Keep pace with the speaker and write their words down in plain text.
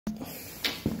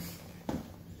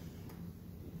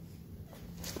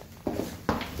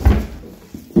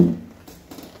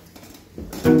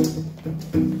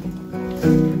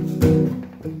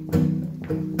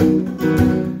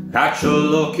Catch a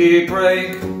lucky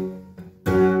break,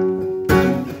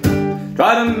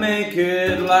 try to make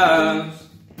it last.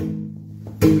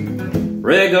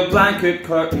 Rig a blanket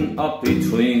curtain up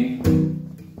between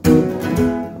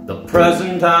the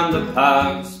present and the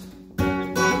past.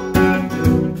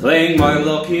 Playing my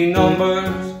lucky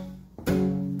numbers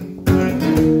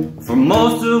for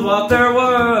most of what they're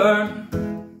worth.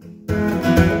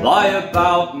 Lie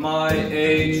about my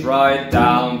age right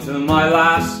down to my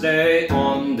last day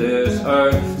on this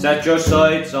earth. Set your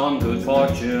sights on good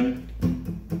fortune.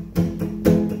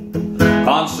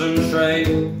 Concentrate.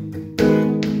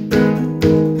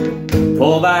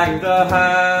 Pull back the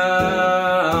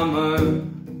hammer.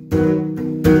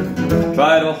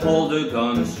 Try to hold the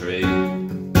gun straight.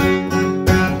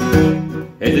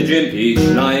 Hit the gym each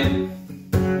night.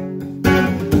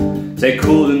 Stay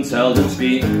cool and seldom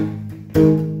speak.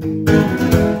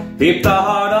 Keep the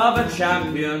heart of a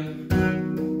champion.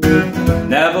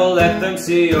 Never let them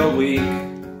see you're weak.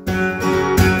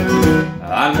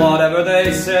 And whatever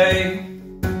they say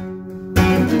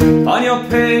on your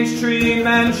page tree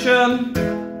mention,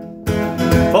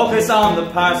 focus on the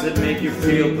parts that make you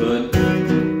feel good.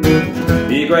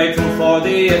 Be grateful for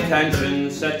the attention.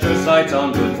 Set your sights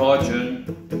on good fortune.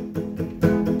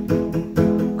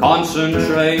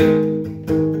 Concentrate.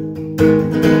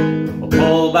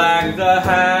 Pull back the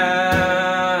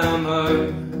hammer.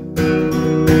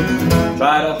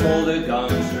 Try to hold the gun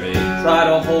straight. Try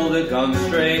to hold the gun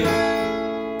straight.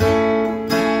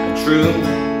 And true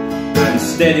and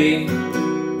steady.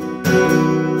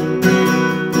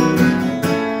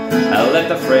 I'll let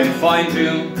the frame find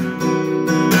you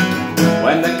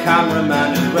when the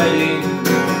cameraman is ready.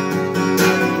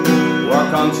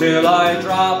 Work until I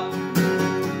drop.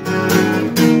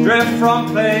 Drift from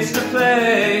place to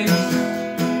place.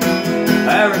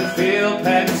 Field,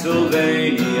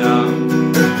 Pennsylvania,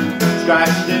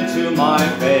 scratched into my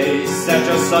face. Set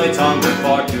your sights on good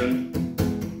fortune.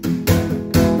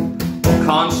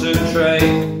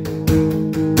 Concentrate.